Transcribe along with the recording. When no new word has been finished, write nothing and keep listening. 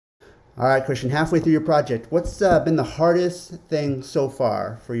All right, Christian, halfway through your project, what's been the hardest thing so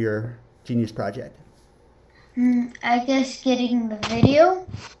far for your Genius project? I guess getting the video.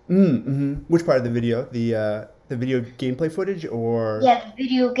 Which part of the video? The video gameplay footage or Yeah, the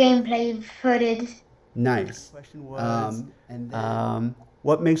video gameplay footage. nice? Question was,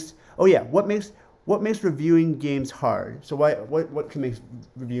 what makes? Oh yeah, what makes reviewing games hard? So what can make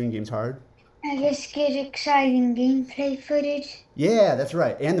reviewing games hard? I guess get exciting gameplay footage. Yeah, that's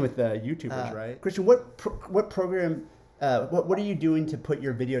right. And with the YouTubers, right? Christian, what program, what are you doing to put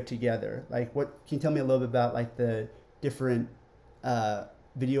your video together? Like, what can you tell me a little bit about like the different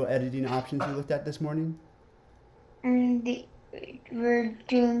video editing options you looked at this morning? And we're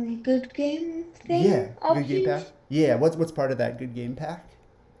doing the good game Yeah, thing good game pack. options. Yeah, what's part of that good game pack?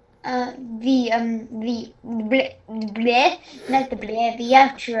 The bleh, not the bleh, the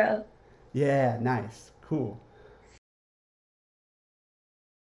outro. Yeah, nice, cool.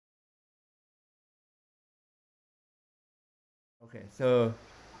 Okay, so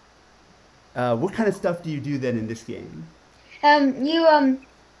what kind of stuff do you do then in this game? You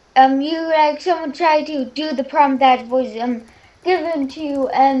you like someone tried to do the prompt that was given to you,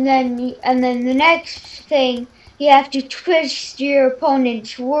 and then the next thing you have to twist your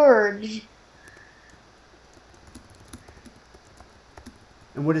opponent's words.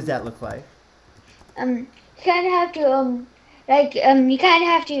 And what does that look like? You kind of have to you kind of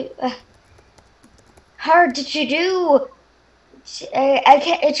have to hard to do. I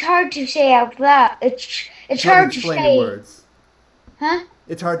can't. It's hard to say out loud. It's It's hard to hard to explain in say, words. huh?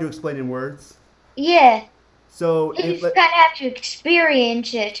 It's hard to explain in words. Yeah, So you it just let kind of have to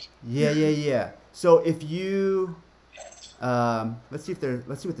experience it. yeah. So if you let's see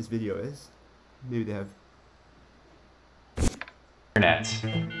what this video is. Maybe they have. Internet.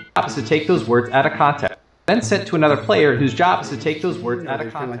 Job is to take those words out of context, then sent to another player whose job is to take those words out of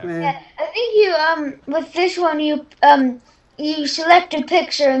They're kind of like, context. meh. Yeah, I think you with this one you select a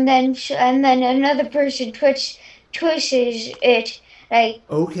picture and then another person twists it like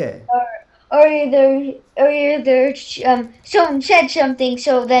Okay. or either someone said something,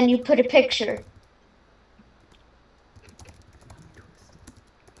 so then you put a picture.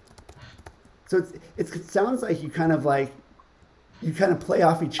 So it sounds like you kind of play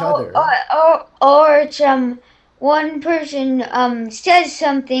off each or other. or or it's one person says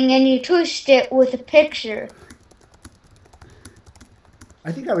something and you twist it with a picture.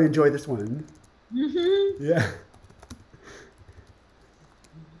 I think I would enjoy this one. Yeah.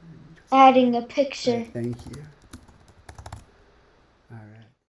 Adding a picture. Thank you.